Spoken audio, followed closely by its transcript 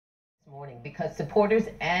Morning because supporters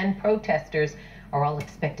and protesters are all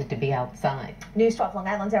expected to be outside. News 12 Long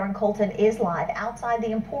Island's Erin Colton is live outside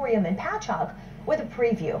the Emporium in Patchogue with a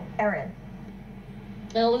preview. Erin.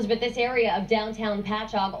 Elizabeth, this area of downtown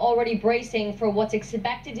Patchogue already bracing for what's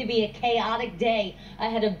expected to be a chaotic day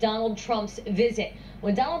ahead of Donald Trump's visit.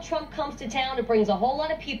 When Donald Trump comes to town, it brings a whole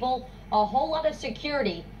lot of people, a whole lot of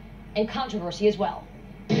security, and controversy as well.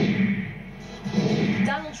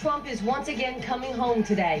 Donald Trump is once again coming home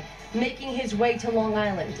today, making his way to Long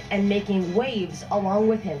Island and making waves along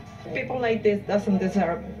with him. People like this doesn't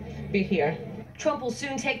deserve to be here. Trump will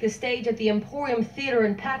soon take the stage at the Emporium Theater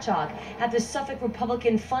in Patchogue at the Suffolk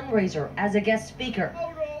Republican fundraiser as a guest speaker.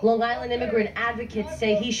 Long Island immigrant advocates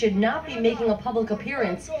say he should not be making a public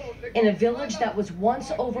appearance in a village that was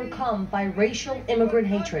once overcome by racial immigrant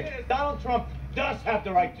hatred. Donald Trump does have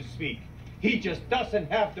the right to speak. He just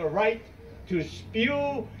doesn't have the right to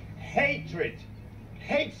spew hatred,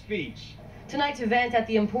 hate speech. Tonight's event at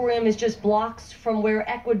the Emporium is just blocks from where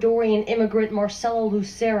Ecuadorian immigrant Marcelo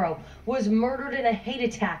Lucero was murdered in a hate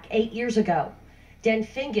attack 8 years ago. Dan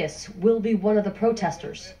Fingus will be one of the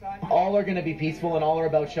protesters. All are going to be peaceful and all are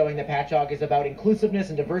about showing that Patchogue is about inclusiveness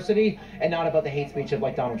and diversity and not about the hate speech of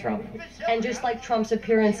like Donald Trump. And just like Trump's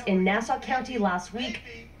appearance in Nassau County last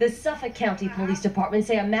week, the Suffolk County Police Department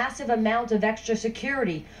say a massive amount of extra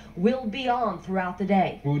security will be on throughout the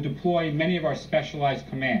day. We will deploy many of our specialized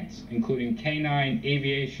commands, including K-9,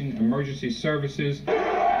 aviation, emergency services.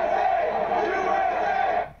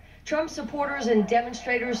 Trump supporters and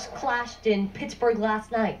demonstrators clashed in Pittsburgh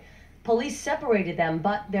last night. Police separated them,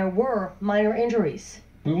 but there were minor injuries.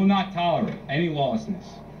 We will not tolerate any lawlessness.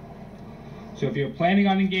 So if you're planning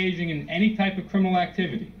on engaging in any type of criminal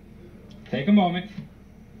activity, take a moment,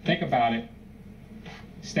 think about it,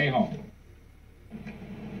 stay home.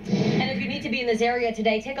 And if you need to be in this area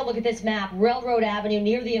today, take a look at this map. Railroad Avenue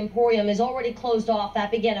near the Emporium is already closed off. That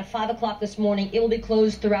began at 5 o'clock this morning. It will be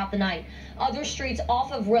closed throughout the night. Other streets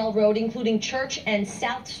off of Railroad, including Church and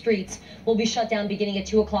South Streets, will be shut down beginning at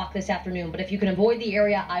 2 o'clock this afternoon. But if you can avoid the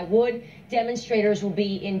area, I would. Demonstrators will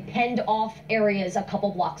be in penned-off areas a couple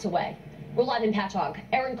blocks away. We're live in Patchogue.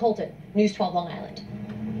 Erin Colton, News 12 Long Island.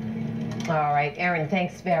 All right, Erin,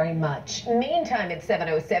 thanks very much. Meantime, at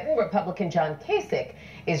 7:07, Republican John Kasich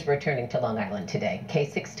is returning to Long Island today.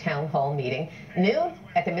 Kasich's town hall meeting, noon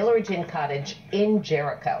at the Milleridge Inn Cottage in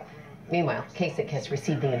Jericho. Meanwhile, Kasich has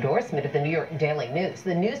received the endorsement of the New York Daily News.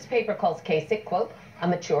 The newspaper calls Kasich, quote, a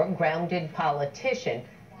mature, grounded politician,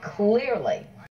 clearly